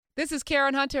This is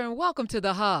Karen Hunter, and welcome to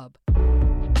The Hub.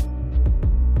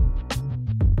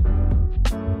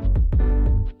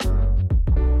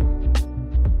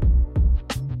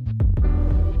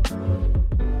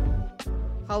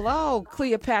 Hello,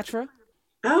 Cleopatra.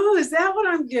 Oh, is that what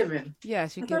I'm giving?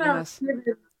 Yes, you're I thought giving I was us. giving,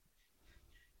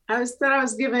 thought I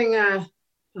was giving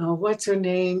oh, what's her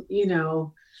name?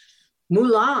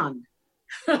 Mulan.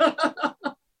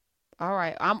 All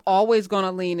right, I'm always going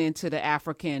to lean into the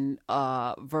African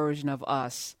version of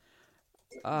us.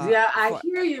 Yeah, I For,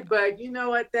 hear you, but you know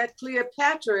what? That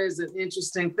Cleopatra is an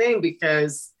interesting thing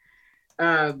because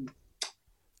um,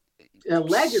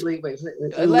 allegedly,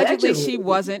 she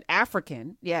wasn't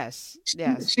African. Yes,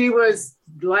 yes. she was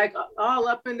like all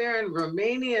up in there in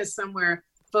Romania somewhere.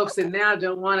 Folks that now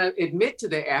don't want to admit to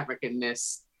their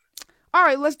Africanness. All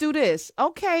right, let's do this.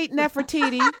 Okay,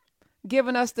 Nefertiti,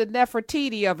 giving us the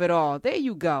Nefertiti of it all. There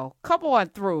you go. Come on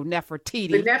through, The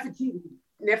Nefertiti.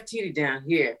 Nefertiti down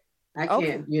here. I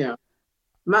Okay. can't,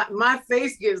 my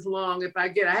face gets long if I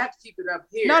have to keep it up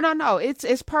No, here. no, no.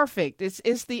 It's perfect.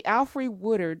 It's the Alfre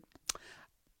Woodard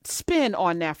spin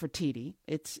on Nefertiti.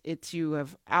 It's you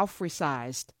have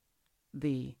Alfrecized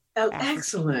the Oh, African.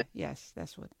 excellent. Yes,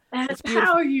 that's what. And It's how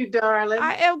beautiful. are you, darling?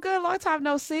 I am good. Long time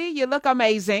no see. You look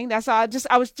amazing. That's all.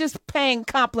 I was just paying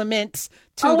compliments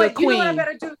to Oh, the wait, you know what I queen.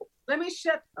 better do? Let me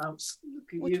shut, look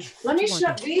at What you. you Let what me you want to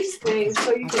shut do? these things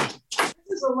so you Okay. can, this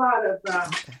is a lot of,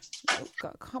 Okay.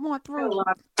 Come on I had a through.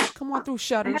 lot, Come on through, I had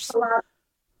shutters. a lot of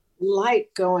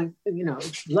light going,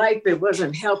 light that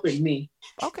wasn't helping me.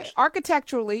 Okay.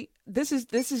 Architecturally, this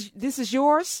is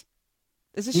yours.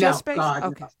 Is this your No, space? God,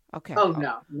 Okay. no. Okay. Oh, Oh,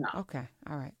 no, no. okay.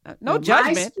 All right. No No, my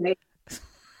judgment. space.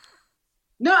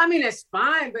 No, I mean, it's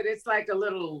fine, but it's like a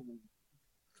little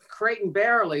crate and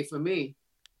barrelly for me.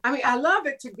 I mean, I love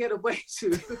it to get away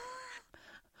to.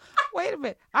 Wait a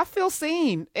minute. I feel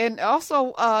seen, and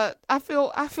also I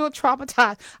feel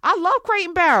traumatized. I love Crate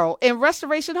and Barrel and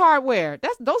Restoration Hardware.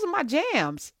 Those are my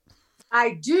jams.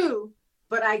 I do,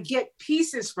 but I get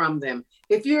pieces from them.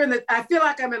 If you're in I feel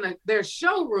like I'm in their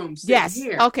showroom sitting Yes.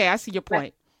 here. Okay, I see your Like,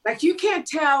 point. like you can't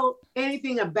tell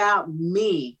anything about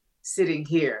me sitting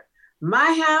here.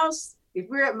 My house, if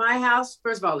we're at my house,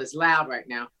 first of all, it's loud right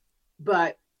now,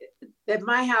 but at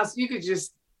my house, you could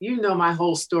just, my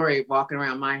whole story walking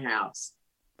around my house.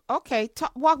 Okay,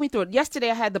 walk me through it.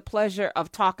 Yesterday, I had the pleasure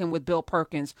of talking with Bill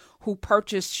Perkins, who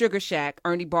purchased Sugar Shack,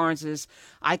 Ernie Barnes's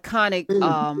iconic,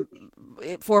 Mm.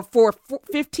 for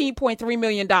 $15.3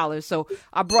 million. So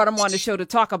I brought him on the show to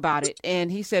talk about it,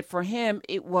 and he said for him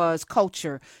it was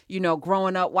culture.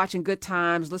 Growing up watching Good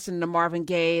Times, listening to Marvin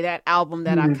Gaye, that album,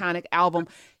 that Mm. iconic album.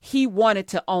 He wanted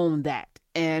to own that,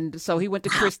 and so he went to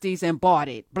Christie's and bought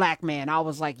it. Black man. I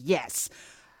was like, yes.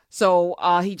 So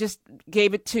he just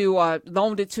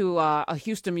loaned it to a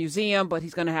Houston museum, but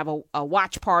he's going to have a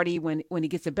watch party when he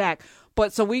gets it back.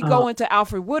 But so we Uh, go into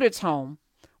Alfred Woodard's home.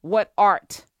 What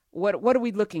art? What are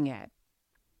we looking at?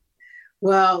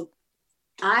 well,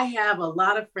 I have a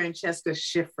lot of Francesca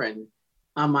Schifrin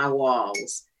on my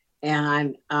walls.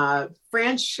 And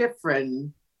Fran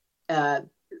Schifrin, uh,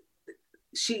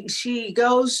 she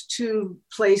goes to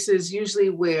places usually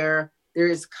where there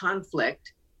is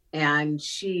conflict, and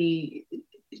she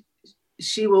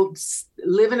will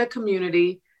live in a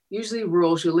community, usually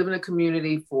rural. She'll live in a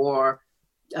community for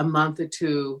a month or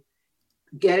two,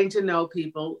 getting to know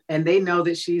people, and they know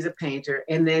that she's a painter.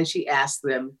 And then she asks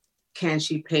them, can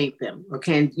she paint them? Or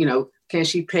can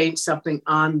she paint something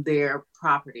on their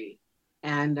property?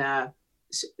 And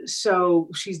so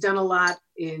she's done a lot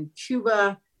in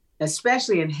Cuba,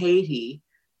 especially in Haiti.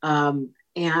 And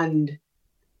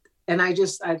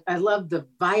I love the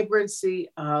vibrancy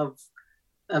of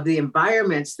the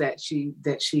environments that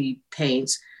she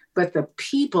paints, but the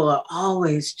people are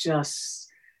always just,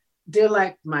 they're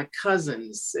like my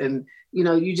cousins, and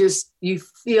you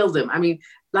feel them. I mean,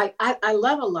 like I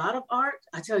love a lot of art.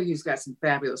 I tell you, who's got some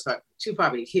fabulous art. She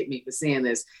probably hit me for saying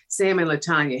this. Sam and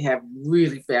Latanya have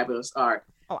really fabulous art,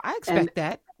 Oh, I and expect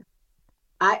that.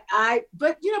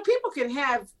 but people can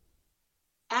have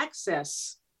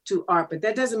access to art, but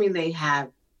that doesn't mean they have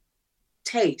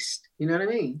taste. You know what I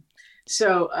mean?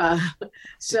 So,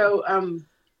 so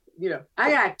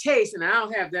I got taste, and I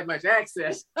don't have that much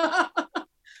access.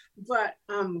 But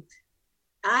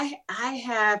I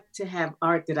have to have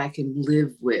art that I can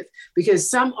live with, because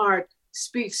some art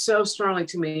speaks so strongly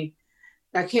to me.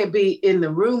 I can't be in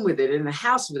the room with it, in the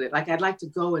house with it. Like, I'd like to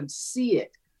go and see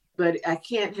it, but I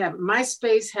can't have, my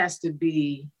space has to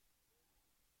be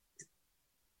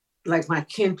like my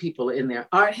kin people in there.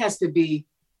 Art has to be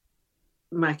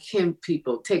my kin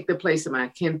people, take the place of my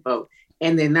kinfolk,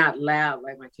 and they're not loud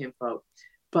like my kinfolk.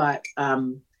 But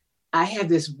I have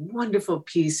this wonderful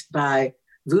piece by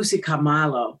Lucy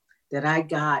Kamalo that I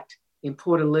got in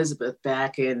Port Elizabeth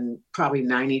back in probably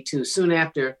 92, soon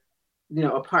after,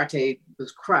 apartheid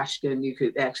was crushed and you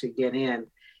could actually get in.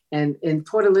 And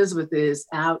Port Elizabeth is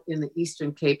out in the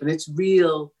Eastern Cape, and it's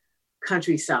real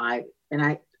countryside.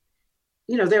 And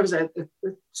there was a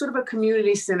sort of a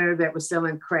community center that was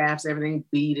selling crafts, everything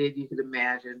beaded, you could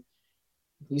imagine.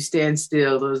 You stand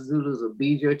still, those Zulus will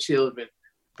beat your children.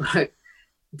 But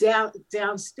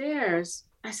downstairs,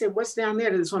 I said, what's down there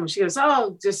to this woman? She goes,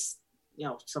 oh, just,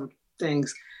 some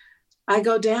things. I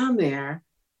go down there,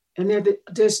 and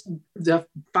the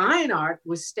fine art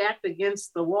was stacked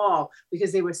against the wall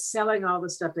because they were selling all the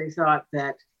stuff they thought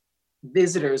that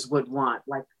visitors would want,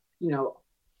 like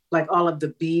all of the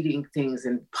beading things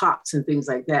and pots and things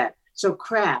like that. So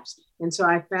crafts. And so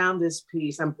I found this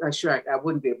piece. I'm sure I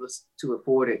wouldn't be able to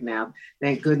afford it now.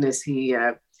 Thank goodness he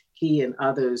and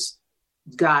others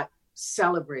got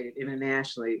celebrated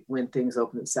internationally when things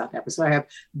opened in South Africa. So I have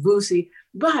Vusi,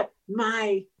 but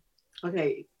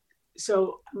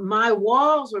so my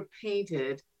walls were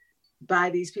painted by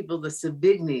these people, the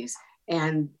Savigny's,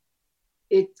 and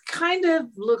it kind of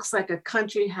looks like a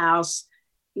country house,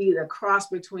 either cross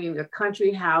between a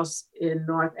country house in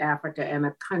North Africa and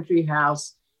a country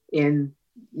house in,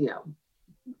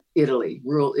 Italy,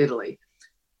 rural Italy.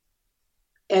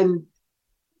 And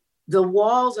the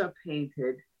walls are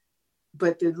painted,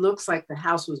 but it looks like the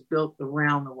house was built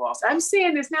around the walls. I'm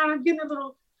saying this now, I'm getting a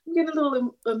little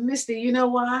misty. You know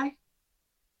why?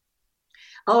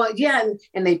 Oh, yeah,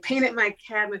 and they painted my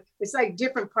cabinet. It's like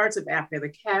different parts of Africa. The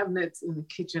cabinets in the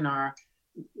kitchen are,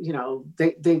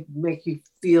 they make you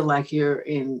feel like you're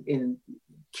in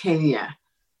Kenya.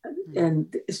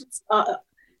 And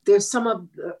there's some of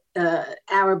the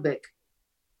Arabic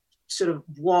sort of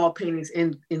wall paintings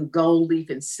in gold leaf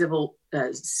and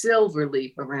silver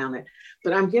leaf around it.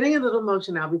 But I'm getting a little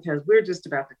emotional now because we're just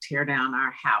about to tear down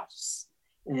our house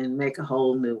and make a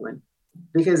whole new one,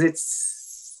 because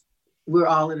we're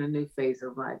all in a new phase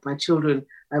of life.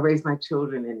 I raised my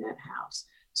children in that house.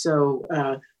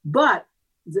 So, but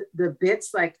the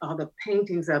bits, like all the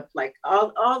paintings of, like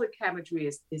all the cabinetry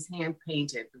is hand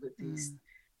painted with these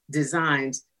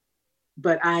designs.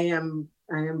 But I am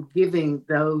giving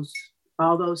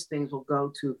all those things will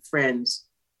go to friends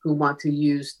who want to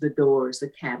use the doors, the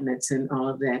cabinets, and all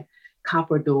of that,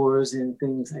 copper doors and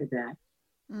things like that.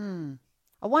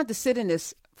 I wanted to sit in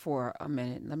this for a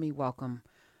minute. Let me welcome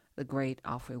the great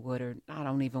Alfre Woodard. I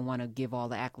don't even want to give all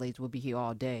the accolades. We'll be here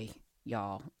all day,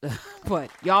 y'all. But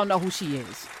y'all know who she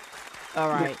is. All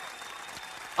right.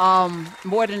 Yeah.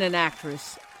 More than an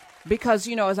actress. Because,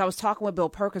 as I was talking with Bill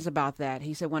Perkins about that,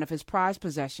 he said one of his prized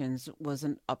possessions was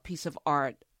a piece of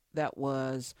art that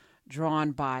was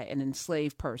drawn by an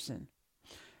enslaved person.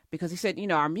 Because he said,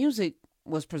 our music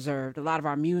was preserved, a lot of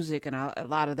our music and a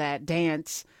lot of that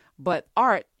dance. But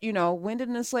art, when did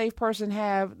an enslaved person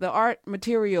have the art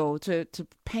material to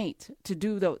paint, to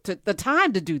do the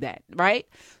time to do that, right?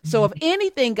 So if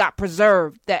anything got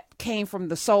preserved that came from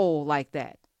the soul like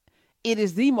that, it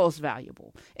is the most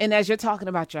valuable. And as you're talking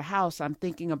about your house, I'm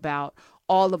thinking about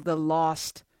all of the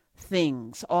lost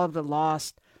things, all of the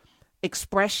lost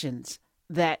expressions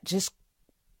that just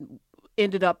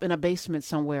ended up in a basement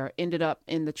somewhere, ended up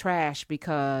in the trash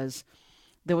because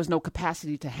there was no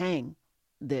capacity to hang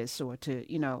this or to,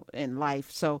 in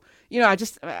life. So,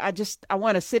 I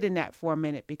want to sit in that for a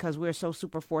minute, because we're so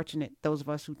super fortunate, those of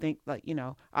us who think like,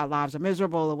 our lives are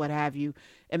miserable or what have you.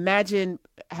 Imagine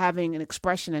having an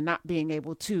expression and not being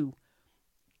able to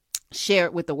share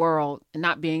it with the world and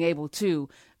not being able to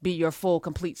be your full,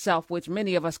 complete self, which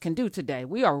many of us can do today.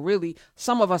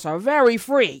 Some of us are very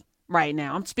free right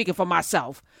now. I'm speaking for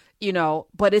myself,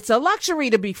 but it's a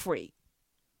luxury to be free.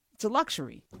 It's a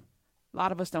luxury. A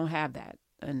lot of us don't have that.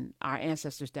 And our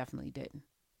ancestors definitely didn't.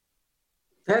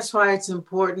 That's why it's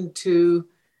important to,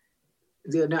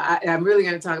 I'm really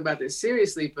going to talk about this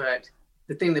seriously, but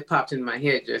the thing that popped in my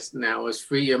head just now was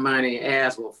free your mind and your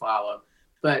ass will follow.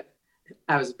 But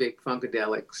I was a big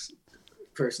Funkadelics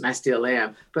person. I still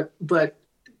am. But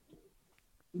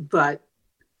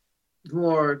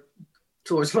more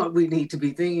towards what we need to be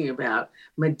thinking about.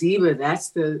 Madiba,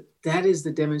 that is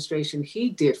the demonstration he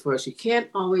did for us. You can't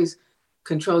always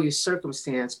control your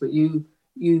circumstance, but you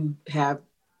have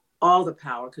all the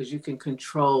power because you can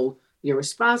control your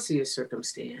response to your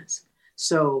circumstance.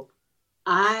 So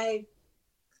I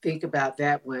think about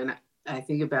that when I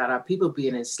think about our people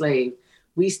being enslaved.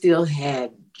 We still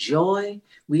had joy.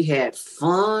 We had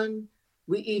fun.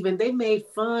 They made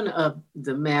fun of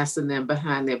the master and them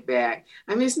behind their back.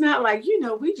 I mean, it's not like,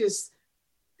 we just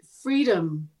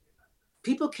freedom.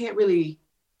 People can't really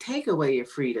take away your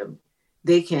freedom.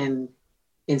 They can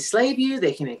enslave you,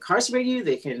 they can incarcerate you,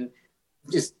 they can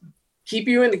just keep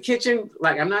you in the kitchen.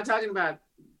 Like, I'm not talking about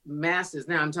masters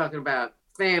now, I'm talking about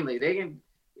family. They can,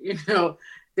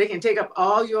 they can take up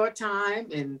all your time,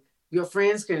 and your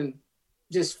friends can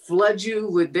just flood you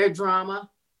with their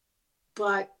drama.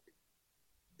 But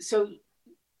so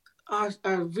our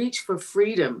reach for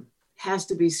freedom has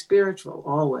to be spiritual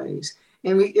always.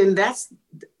 And that's,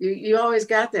 you always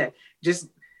got that. Just,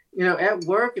 at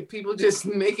work, if people just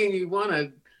making you want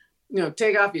to,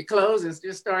 take off your clothes and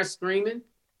just start screaming,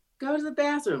 go to the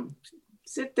bathroom,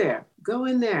 sit there, go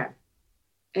in there,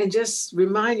 and just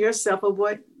remind yourself of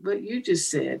what you just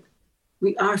said.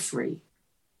 We are free.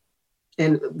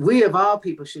 And we of all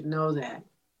people should know that.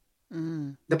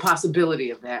 The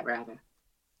possibility of that, rather.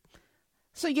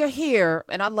 So you're here,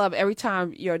 and I love every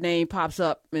time your name pops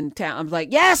up in town. I'm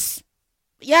like, yes,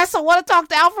 I want to talk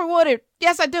to Alfre Woodard.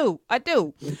 Yes, I do.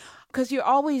 Because you're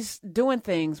always doing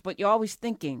things, but you're always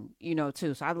thinking,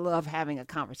 too. So I love having a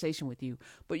conversation with you.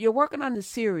 But you're working on the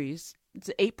series. It's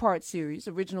an 8-part series,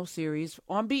 original series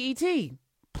on BET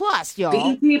Plus,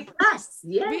 y'all. BET Plus,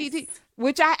 yes. BET,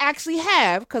 which I actually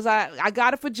have, because I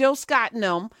got it for Jill Scott and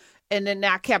them, and then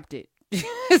I kept it.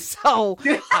 So,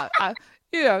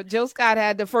 Jill Scott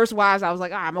had the first wives. I was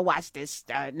like, I'm going to watch this.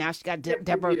 Now she got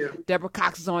Deborah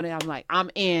Cox is on it. I'm like,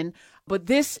 I'm in. But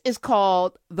this is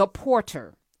called The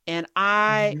Porter. And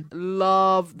I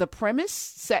love the premise,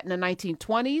 set in the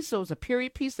 1920s. So it's a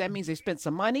period piece. That means they spent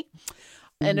some money.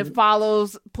 And it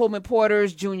follows Pullman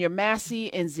Porters, Junior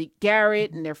Massey and Zeke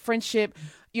Garrett and their friendship.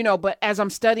 But as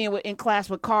I'm studying in class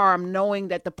with Carr, I'm knowing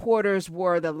that the Porters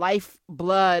were the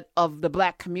lifeblood of the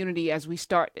Black community as we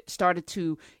started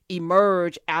to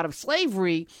emerge out of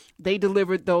slavery. They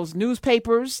delivered those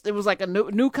newspapers. It was like a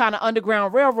new kind of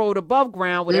underground railroad above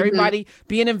ground with everybody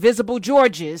being invisible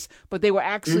Georges, but they were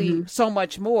actually so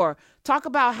much more. Talk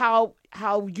about how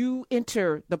you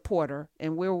enter the Porter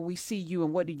and where will we see you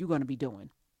and what are you going to be doing?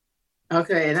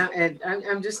 Okay, and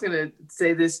I'm just going to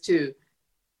say this too.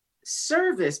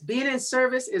 Being in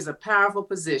service is a powerful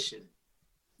position.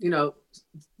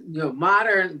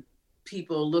 Modern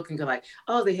people looking like,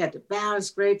 oh, they had to bow and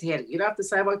scrape, they had to get off the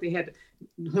sidewalk, they had to,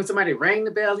 when somebody rang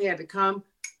the bell, they had to come.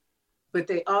 But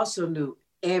they also knew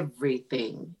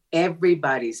everything,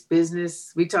 everybody's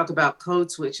business. We talk about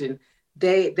code switching.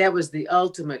 That was the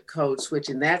ultimate code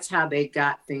switching. That's how they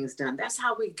got things done. That's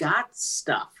how we got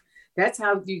stuff. That's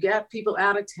how you got people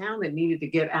out of town that needed to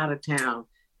get out of town.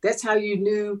 That's how you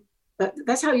knew.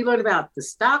 That's how you learned about the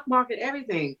stock market,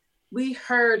 everything. We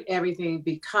heard everything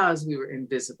because we were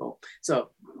invisible.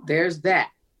 So there's that.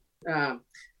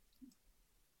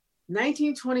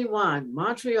 1921,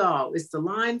 Montreal. It's the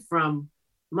line from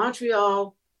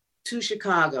Montreal to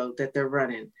Chicago that they're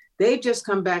running. They've just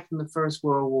come back from the First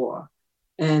World War.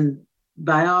 And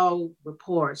by all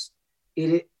reports,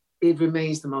 it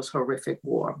remains the most horrific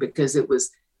war because it was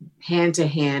hand to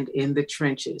hand in the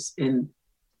trenches. And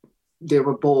there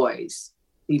were boys,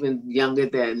 even younger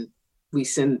than we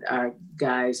send our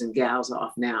guys and gals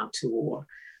off now to war.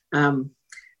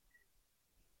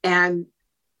 And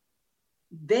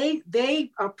they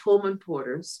are Pullman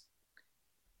Porters.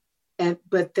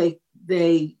 But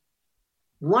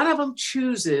one of them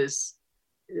chooses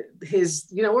his,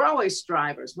 we're always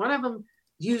strivers. One of them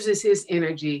uses his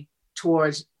energy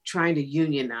towards trying to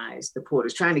unionize the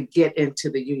Porters, trying to get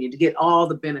into the union, to get all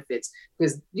the benefits.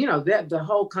 Because, the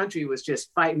whole country was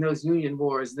just fighting those union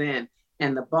wars then.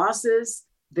 And the bosses,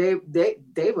 they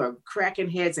were cracking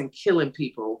heads and killing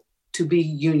people to be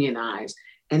unionized.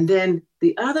 And then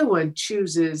the other one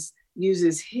uses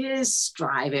his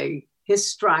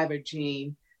striver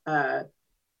gene to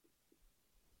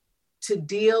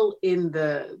deal in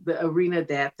the arena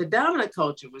that the dominant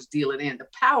culture was dealing in, the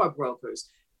power brokers,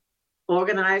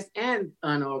 organized and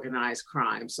unorganized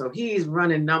crime. So he's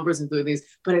running numbers and doing these,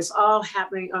 but it's all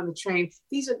happening on the train.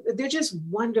 They're just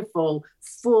wonderful,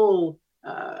 full,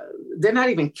 they're not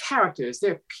even characters,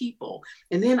 they're people.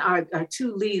 And then our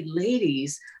two lead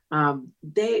ladies, one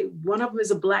of them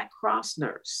is a Black Cross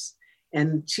nurse,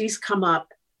 and she's come up,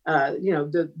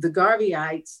 the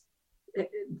Garveyites,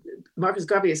 Marcus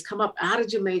Garvey has come up out of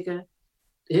Jamaica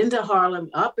into Harlem,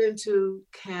 up into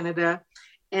Canada.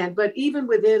 But even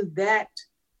within that,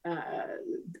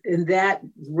 in that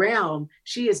realm,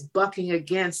 she is bucking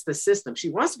against the system. She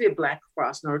wants to be a Black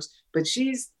Cross nurse, but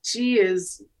she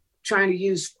is trying to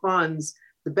use funds,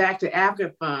 the Back to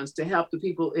Africa funds, to help the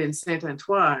people in Saint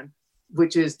Antoine,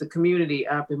 which is the community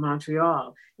up in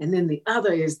Montreal. And then the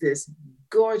other is this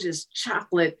gorgeous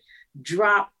chocolate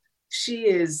drop. She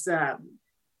is,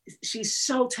 she's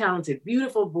so talented,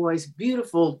 beautiful voice,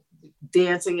 beautiful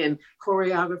dancing and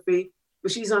choreography,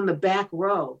 but she's on the back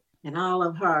row, and all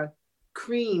of her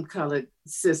cream colored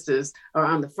sisters are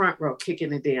on the front row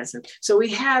kicking and dancing. So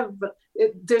we have,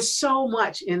 there's so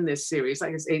much in this series,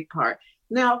 like it's 8-part.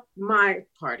 Now, my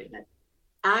part in it,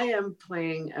 I am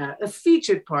playing a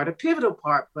featured part, a pivotal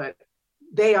part, but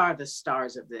they are the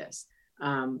stars of this.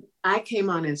 I came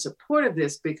on in support of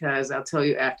this because I'll tell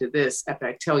you after this, after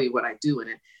I tell you what I do in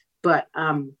it, but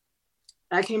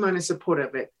I came on in support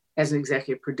of it as an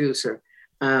executive producer.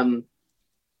 4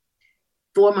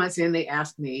 months in, they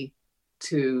asked me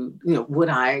to, would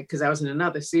I, because I was in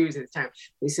another series at the time,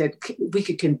 they said, we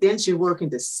could condense your work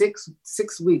into six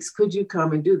weeks. Could you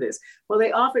come and do this? Well,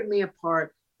 they offered me a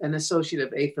part, an associate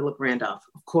of A. Philip Randolph.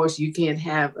 Of course, you can't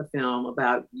have a film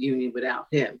about Union without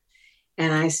him.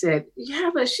 And I said, yeah,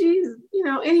 but she's,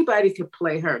 anybody could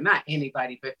play her. Not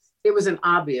anybody, but it was an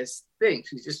obvious thing.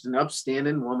 She's just an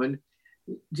upstanding woman,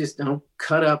 just don't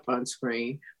cut up on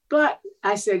screen. But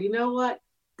I said, you know what?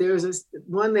 There was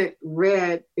one that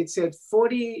read, it said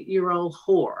 40-year-old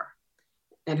whore,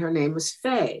 and her name was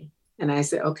Faye. And I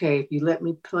said, okay, if you let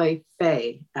me play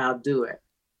Faye, I'll do it.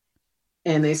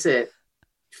 And they said,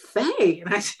 Faye?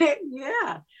 And I said,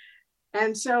 yeah.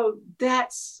 And so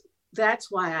that's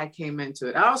why I came into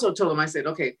it. I also told them, I said,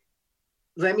 okay,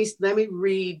 let me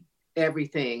read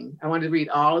everything. I wanted to read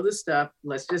all of the stuff.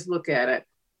 Let's just look at it.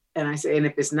 And I said, and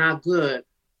if it's not good,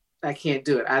 I can't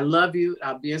do it. I love you.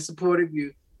 I'll be in support of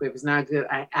you. But if it's not good,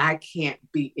 I can't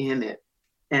be in it.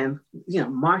 And,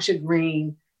 Marcia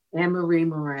Green and Marie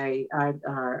Murray,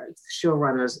 our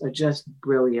showrunners, are just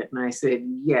brilliant. And I said,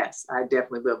 yes, I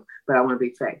definitely will, but I want to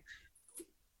be Faye.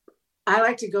 I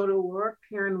like to go to work,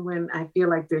 Karen, when I feel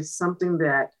like there's something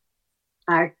that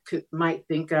I might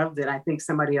think of that I think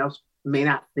somebody else may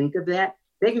not think of that.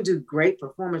 They can do great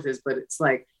performances, but it's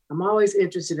like, I'm always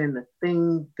interested in the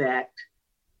thing that,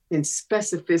 in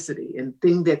specificity, and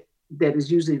thing that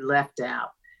is usually left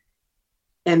out.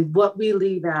 And what we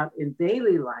leave out in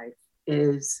daily life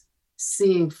is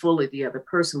seeing fully the other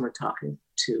person we're talking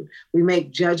to. We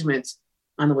make judgments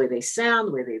on the way they sound,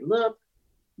 the way they look,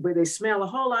 where they smell, a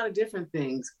whole lot of different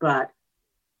things. But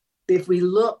if we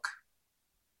look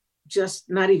just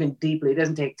not even deeply, it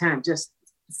doesn't take time, just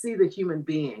see the human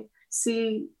being,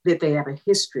 see that they have a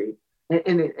history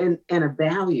and a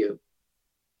value.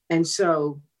 And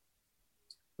so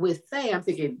with Faye, I'm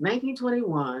thinking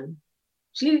 1921,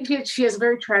 she has a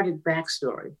very tragic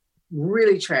backstory,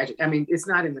 really tragic. I mean, it's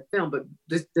not in the film, but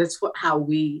that's how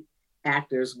we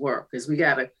actors work, because we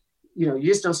gotta, you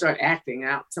just don't start acting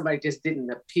out. Somebody just didn't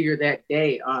appear that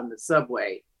day on the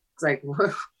subway. It's like,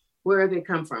 where did they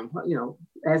come from?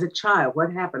 As a child,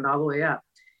 what happened all the way up?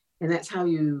 And that's how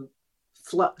you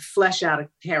flesh out a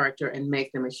character and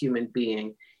make them a human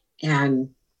being. And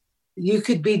you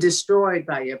could be destroyed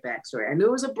by your backstory. I knew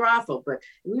it was a brothel, but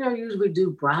usually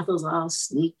do brothels all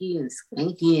sneaky and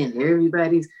skanky, and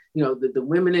everybody's, the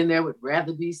women in there would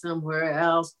rather be somewhere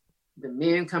else. The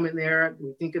men come in there,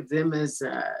 we think of them as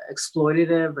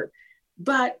exploitative.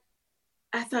 But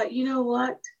I thought, you know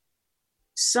what?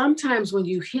 Sometimes when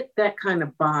you hit that kind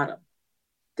of bottom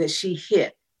that she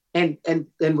hit, and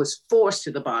was forced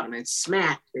to the bottom and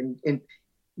smacked, and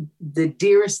the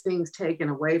dearest things taken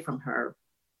away from her,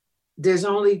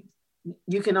 you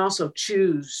can also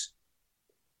choose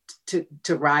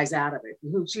to rise out of it.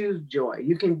 You can choose joy.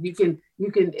 You can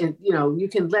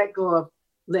let go of,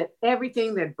 let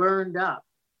everything that burn up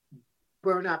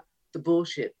the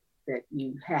bullshit that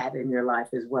you had in your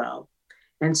life as well.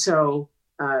 And so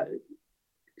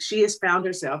she has found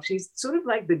herself, she's sort of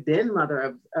like the den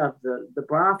mother of the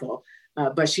brothel,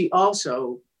 but she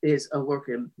also is a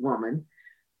working woman.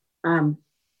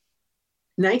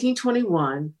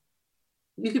 1921,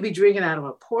 you could be drinking out of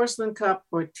a porcelain cup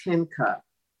or tin cup.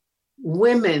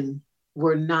 Women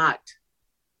were not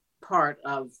part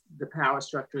of the power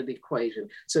structure of the equation.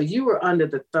 So you were under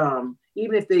the thumb,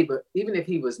 even if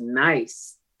he was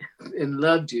nice and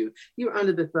loved you, you were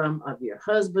under the thumb of your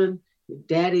husband, your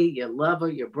daddy, your lover,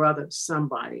 your brother,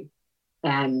 somebody.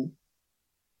 And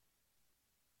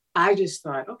I just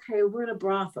thought, okay, we're in a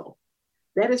brothel.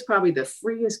 That is probably the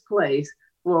freest place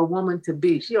for a woman to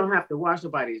be. She don't have to wash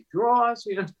nobody's drawers.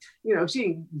 She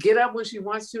can get up when she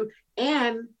wants to.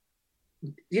 And,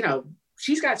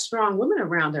 she's got strong women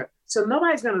around her. So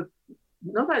nobody's gonna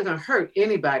hurt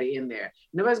anybody in there.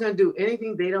 Nobody's gonna do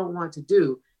anything they don't want to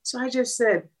do. So I just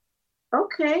said,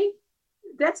 okay,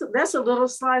 that's a little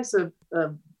slice of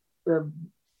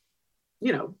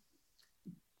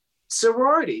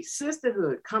sorority,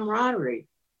 sisterhood, camaraderie.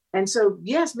 And so,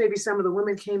 yes, maybe some of the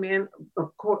women came in,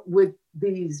 of course, with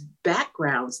these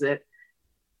backgrounds that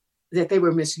they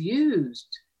were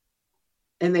misused.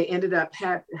 and they ended up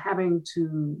having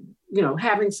to,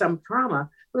 having some trauma.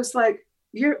 It was like,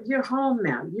 you're home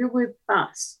now. You're with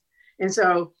us. And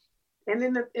so, and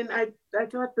then I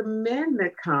thought the men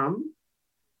that come,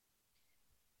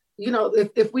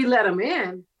 if we let them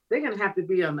in, they're going to have to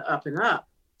be on the up and up.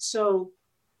 So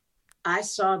I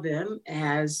saw them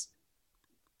as,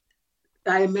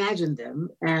 I imagined them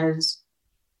as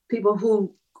people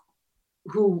who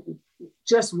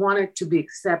just wanted to be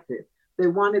accepted. They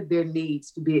wanted their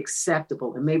needs to be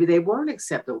acceptable, and maybe they weren't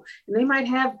acceptable. And they might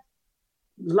have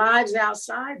lives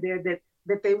outside there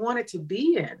that they wanted to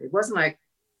be in. It wasn't like,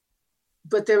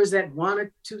 but there was that one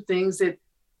or two things that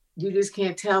you just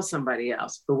can't tell somebody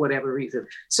else for whatever reason.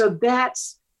 So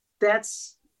that's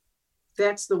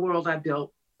the world I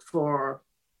built for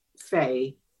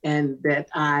Faye, and that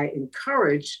I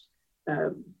encouraged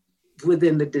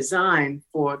within the design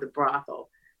for the brothel.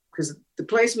 Because the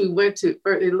place we went to,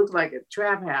 it looked like a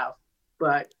trap house,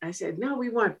 but I said, no, we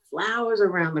want flowers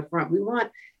around the front. We want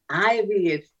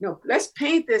ivy, and let's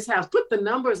paint this house, put the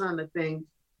numbers on the thing.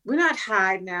 We're not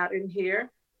hiding out in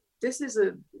here. This is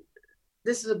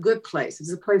a good place.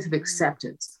 It's a place of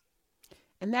acceptance.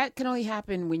 And that can only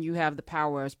happen when you have the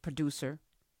power as producer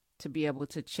to be able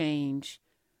to change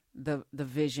the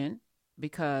vision,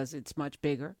 because it's much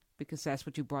bigger, because that's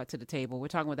what you brought to the table. We're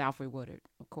talking with Alfre Woodard,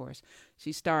 of course.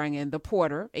 She's starring in The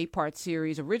Porter, 8-part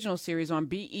series, original series on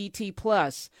BET+.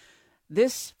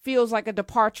 This feels like a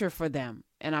departure for them,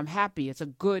 and I'm happy. It's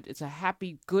a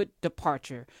happy, good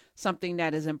departure, something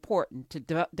that is important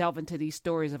to delve into these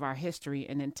stories of our history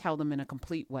and then tell them in a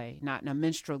complete way, not in a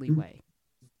minstrelly way.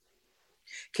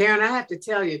 Karen, I have to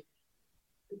tell you,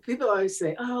 people always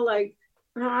say, oh, like,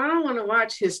 no, I don't want to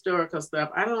watch historical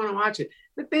stuff. I don't want to watch it.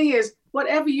 The thing is,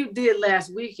 whatever you did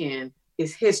last weekend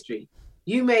is history.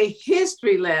 You made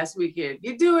history last weekend.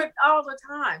 You do it all the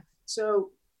time.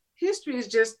 So history is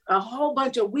just a whole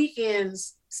bunch of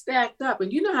weekends stacked up.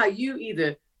 And you know how you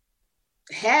either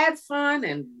had fun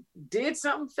and did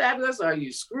something fabulous, or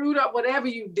you screwed up, whatever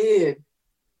you did.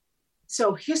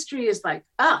 So history is like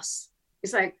us.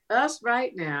 It's like us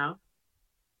right now,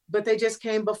 but they just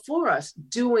came before us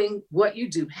doing what you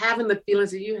do, having the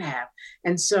feelings that you have.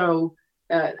 And so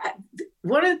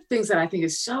one of the things that I think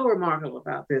is so remarkable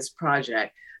about this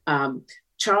project,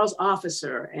 Charles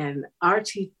Officer and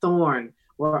R.T. Thorne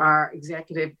were our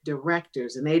executive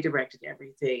directors, and they directed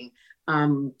everything.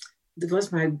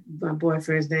 What's my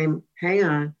boyfriend's name? Hang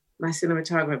on, my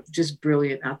cinematographer, just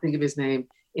brilliant. I'll think of his name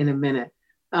in a minute.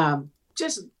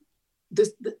 Just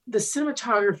the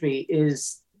cinematography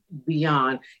is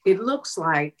beyond. It looks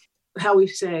like how we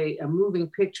say a moving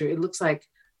picture. It looks like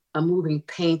a moving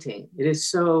painting. It is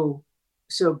so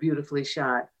beautifully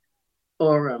shot.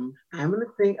 I'm gonna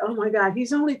think, oh my God,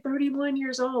 he's only 31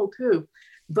 years old too.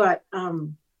 But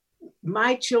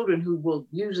my children, who will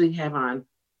usually have on,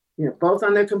 both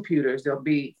on their computers, there'll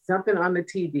be something on the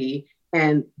TV,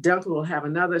 and Duncan will have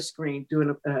another screen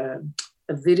doing a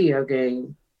video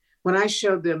game. When I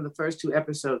showed them the first 2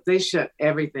 episodes, they shut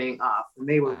everything off and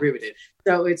they were riveted.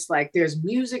 So it's like there's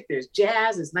music, there's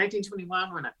jazz, it's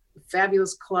 1921, we're in a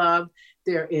fabulous club.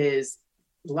 There is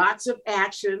lots of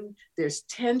action, there's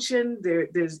tension,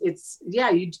 it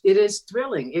is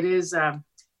thrilling. It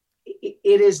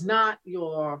is not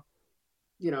your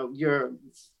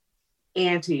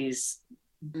auntie's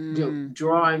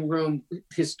drawing room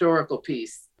historical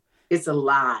piece. It's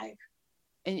alive.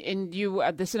 And you,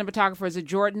 the cinematographer, is it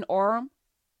Jordan Oram?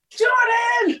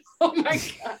 Jordan! Oh my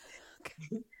God.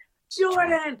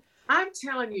 Jordan! I'm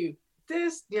telling you,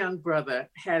 this young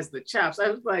brother has the chops. I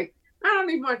was like, I don't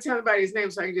even want to tell anybody his name,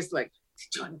 so I can just like,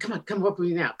 Jordan, come up with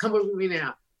me now. Come up with me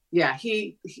now. Yeah,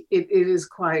 it is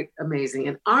quite amazing.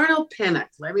 And Arnold Pennock,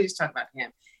 let me just talk about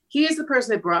him. He is the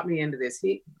person that brought me into this.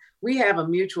 We have a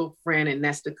mutual friend in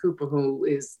Nesta Cooper, who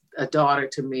is a daughter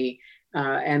to me.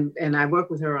 And I work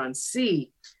with her on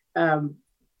C.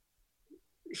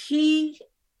 He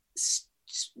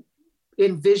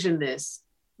envisioned this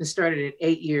and started it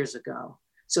 8 years ago.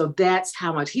 So that's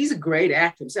how much, he's a great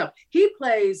actor himself. He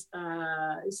plays,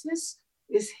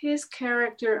 is his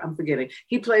character, I'm forgetting.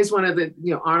 He plays one of the,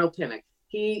 Arnold Pennock.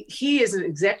 He is an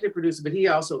executive producer, but he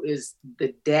also is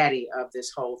the daddy of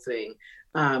this whole thing.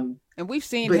 And we've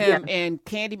seen him in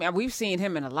Candyman. We've seen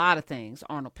him in a lot of things,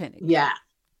 Arnold Pennock. Yeah.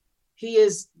 He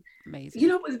is amazing.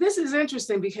 This is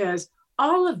interesting because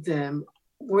all of them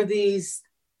were these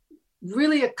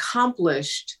really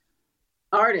accomplished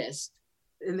artists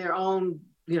in their own,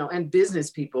 and business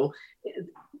people,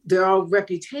 their own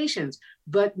reputations,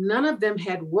 but none of them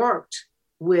had worked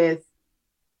with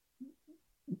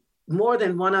more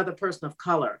than one other person of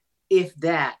color, if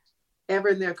that. ever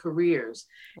in their careers.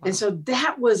 Wow. And so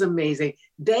that was amazing.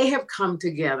 They have come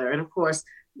together. And of course,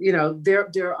 you know,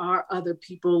 there are other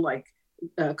people like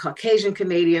Caucasian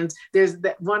Canadians. There's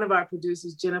one of our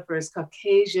producers, Jennifer, is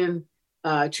Caucasian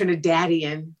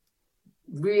Trinidadian,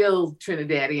 real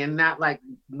Trinidadian, not like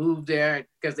moved there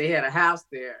because they had a house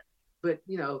there, but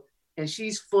you know, and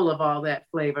she's full of all that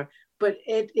flavor. But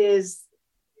it is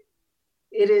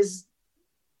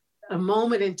a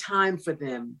moment in time for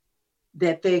them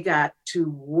that they got to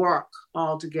work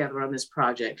all together on this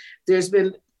project. There's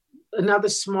been another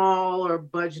small or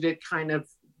budgeted kind of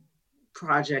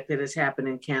project that has happened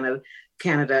in Canada.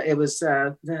 It was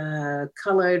the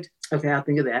colored, okay, I'll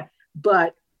think of that.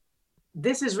 But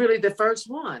this is really the first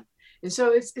one. And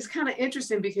so it's kind of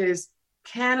interesting because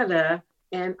Canada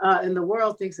and the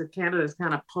world thinks that Canada is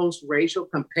kind of post-racial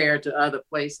compared to other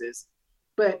places.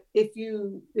 But if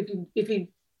you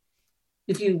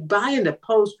buy into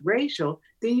post-racial,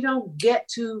 then you don't get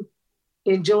to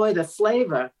enjoy the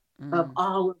flavor of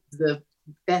all of the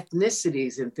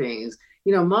ethnicities and things.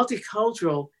 You know,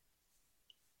 multicultural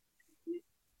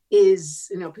is,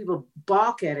 you know, people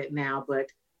balk at it now, but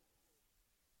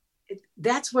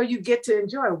that's where you get to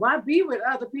enjoy. Why be with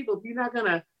other people if you're not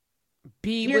gonna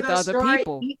be with other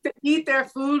people, eat their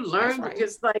food, learn? Right.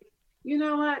 Just like, you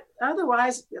know what?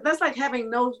 Otherwise, that's like having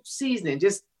no seasoning.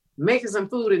 Just making some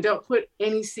food and don't put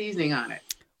any seasoning on it.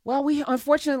 Well, we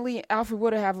unfortunately,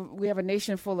 Alfre, we have a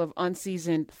nation full of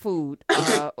unseasoned food,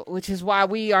 which is why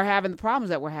we are having the problems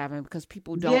that we're having, because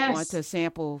people don't want to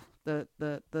sample the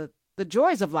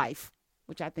joys of life,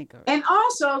 which I think are. And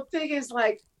also, thing is,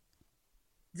 like,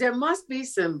 there must be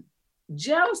some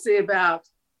jealousy about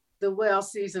the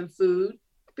well-seasoned food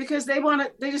because they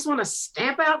just want to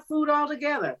stamp out food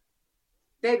altogether.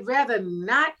 They'd rather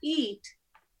not eat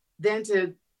than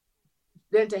to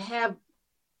have.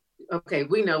 Okay,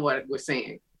 we know what we're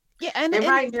saying. Yeah, and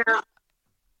right now,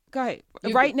 go ahead.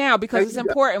 Right now, because it's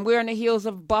important. We're on the heels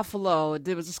of Buffalo.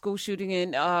 There was a school shooting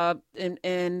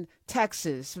in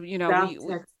Texas. You know,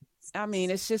 I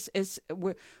mean,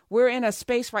 we're in a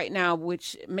space right now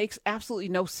which makes absolutely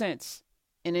no sense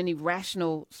in any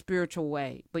rational, spiritual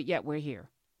way, but yet we're here.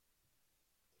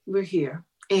 We're here,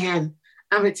 and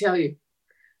I'm gonna tell you,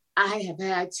 I have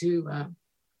had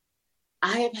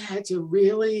to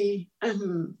really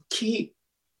keep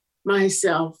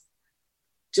myself,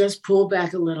 just pull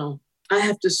back a little. I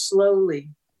have to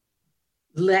slowly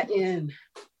let in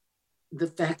the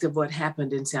fact of what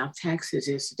happened in South Texas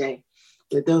yesterday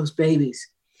with those babies.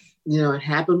 You know, it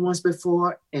happened once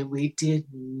before and we did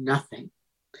nothing.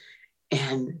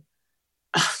 And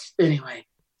anyway,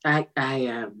 it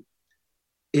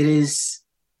is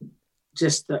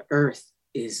just, the earth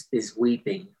is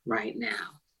weeping right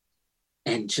now.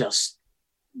 And just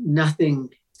nothing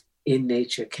in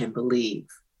nature can believe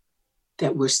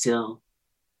that we're still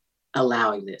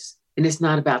allowing this. And it's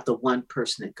not about the one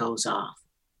person that goes off.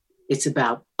 It's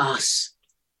about us.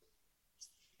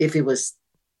 If it was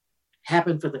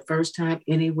happened for the first time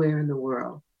anywhere in the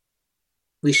world,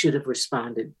 we should have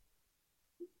responded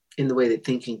in the way that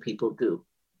thinking people do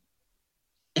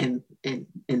and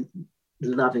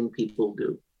loving people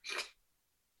do.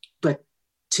 But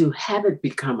to have it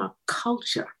become a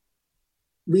culture,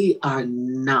 we are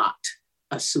not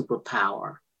a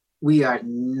superpower. We are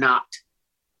not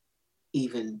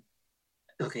even,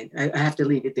 okay, I have to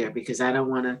leave it there because I don't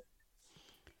want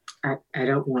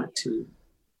to.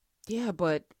 Yeah,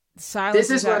 but silence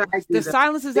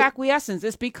silence is acquiescence.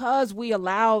 It's because we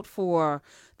allowed for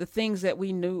the things that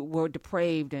we knew were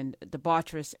depraved and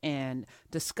debaucherous and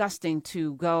disgusting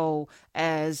to go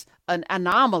as an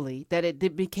anomaly that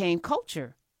it became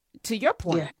culture. To your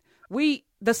point,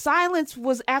 the silence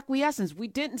was acquiescence. We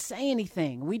didn't say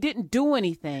anything. We didn't do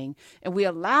anything. And we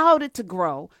allowed it to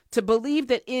grow to believe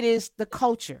that it is the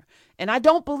culture. And I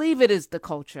don't believe it is the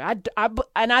culture.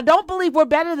 And I don't believe we're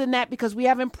better than that because we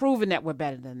haven't proven that we're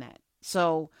better than that.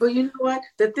 So. Well, you know what?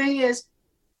 The thing is,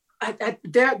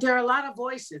 there are a lot of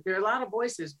voices. There are a lot of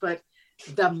voices, but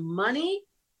the money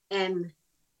and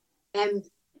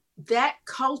that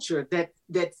culture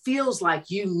that feels like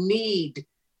you need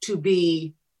to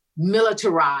be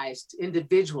militarized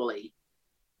individually.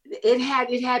 It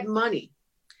had money,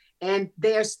 and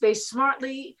they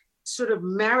smartly sort of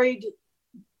married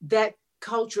that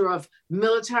culture of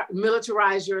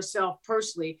militarize yourself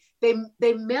personally. They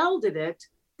melded it.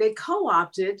 They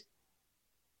co-opted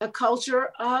a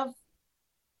culture of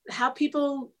how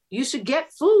people used to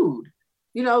get food.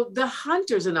 You know, the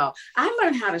hunters and all. I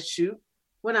learned how to shoot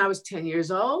when I was 10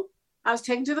 years old. I was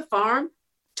taken to the farm,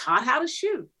 taught how to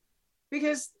shoot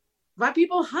because my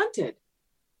people hunted.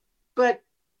 But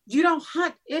you don't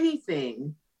hunt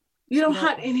anything You don't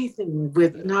hunt anything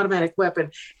with an automatic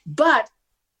weapon. But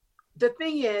the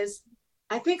thing is,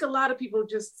 I think a lot of people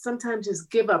just sometimes just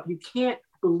give up. You can't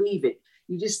believe it.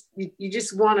 You just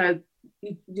want to,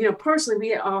 personally,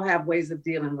 we all have ways of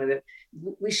dealing with it.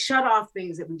 We shut off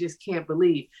things that we just can't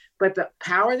believe. But the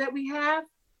power that we have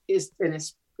is, and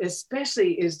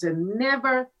especially, is to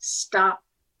never stop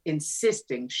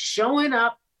insisting, showing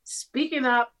up, speaking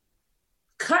up,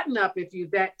 cutting up if you're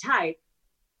that type.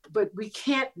 But we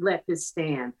can't let this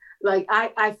stand. Like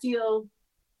I feel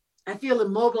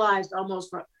immobilized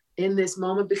almost in this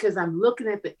moment, because I'm looking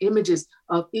at the images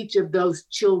of each of those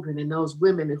children and those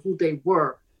women and who they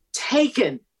were,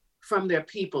 taken from their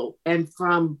people and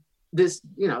from this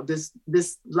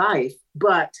life.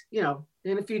 But,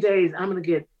 in a few days, I'm going to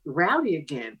get rowdy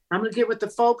again. I'm going to get with the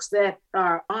folks that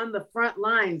are on the front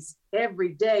lines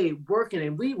every day working,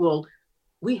 and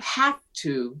we have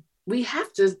to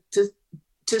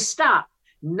stop,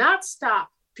 not stop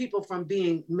people from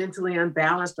being mentally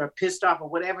unbalanced or pissed off or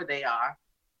whatever they are.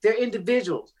 They're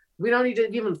individuals. We don't need to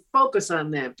even focus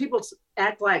on them. People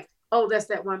act like, oh, that's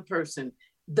that one person.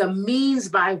 The means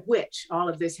by which all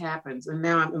of this happens. And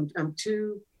now I'm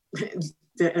too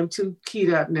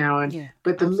keyed up now.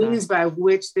 But the means by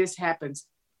which this happens,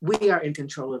 we are in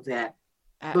control of that.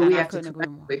 But we have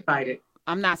to fight it.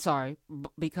 I'm not sorry,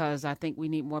 because I think we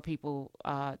need more people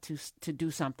to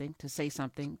do something, to say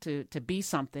something, to be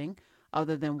something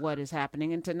other than what is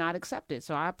happening, and to not accept it.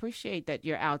 So I appreciate that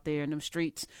you're out there in them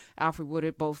streets, Alfre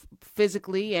Woodard, both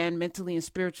physically and mentally and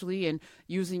spiritually, and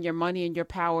using your money and your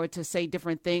power to say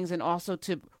different things, and also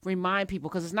to remind people,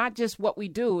 because it's not just what we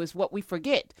do, it's what we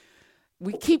forget.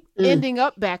 We keep ending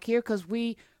up back here because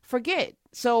we forget.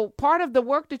 So part of the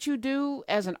work that you do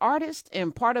as an artist,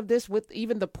 and part of this with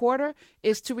even the Porter,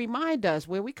 is to remind us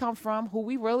where we come from, who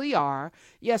we really are.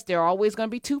 Yes, there are always going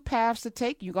to be two paths to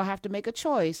take. You're going to have to make a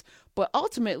choice. But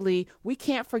ultimately, we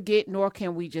can't forget, nor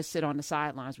can we just sit on the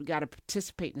sidelines. We got to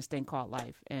participate in this thing called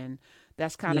life. And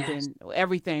that's kind of been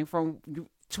everything from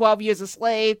 12 Years a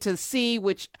Slave to C,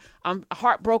 which I'm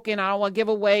heartbroken. I don't want to give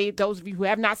away. Those of you who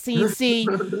have not seen C,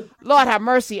 Lord have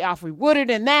mercy, Alfre Woodard,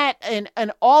 and that, and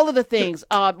all of the things.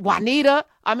 Juanita,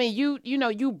 I mean,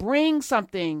 you bring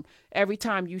something every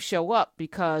time you show up,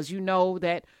 because you know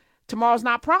that tomorrow's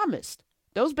not promised.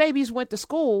 Those babies went to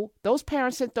school. Those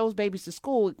parents sent those babies to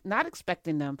school, not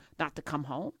expecting them not to come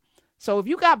home. So if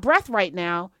you got breath right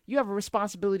now, you have a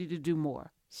responsibility to do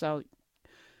more. So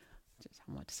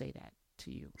I want to say that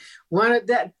to you. One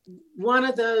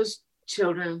of those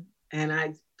children, and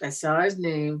I saw his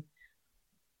name.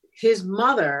 His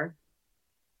mother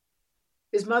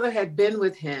had been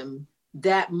with him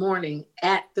that morning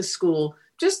at the school,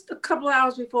 just a couple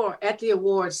hours before, at the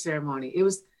awards ceremony. It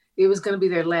was going to be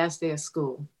their last day of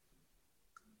school.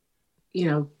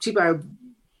 She probably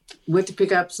went to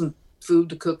pick up some food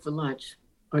to cook for lunch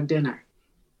or dinner.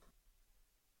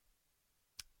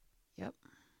 Yep.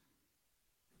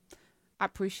 I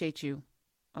appreciate you.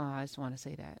 I just want to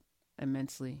say that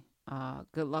immensely.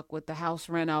 Good luck with the house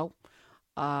reno.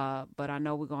 But I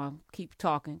know we're going to keep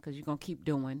talking, because you're going to keep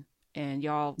doing. And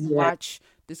y'all watch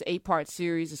this 8-part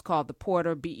series. It's called The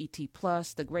Porter, BET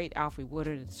Plus, the great Alfre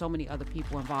Woodard, and so many other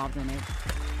people involved in it.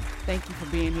 Thank you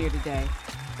for being here today.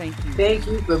 Thank you. Thank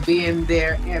you for being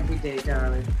there every day,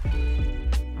 darling.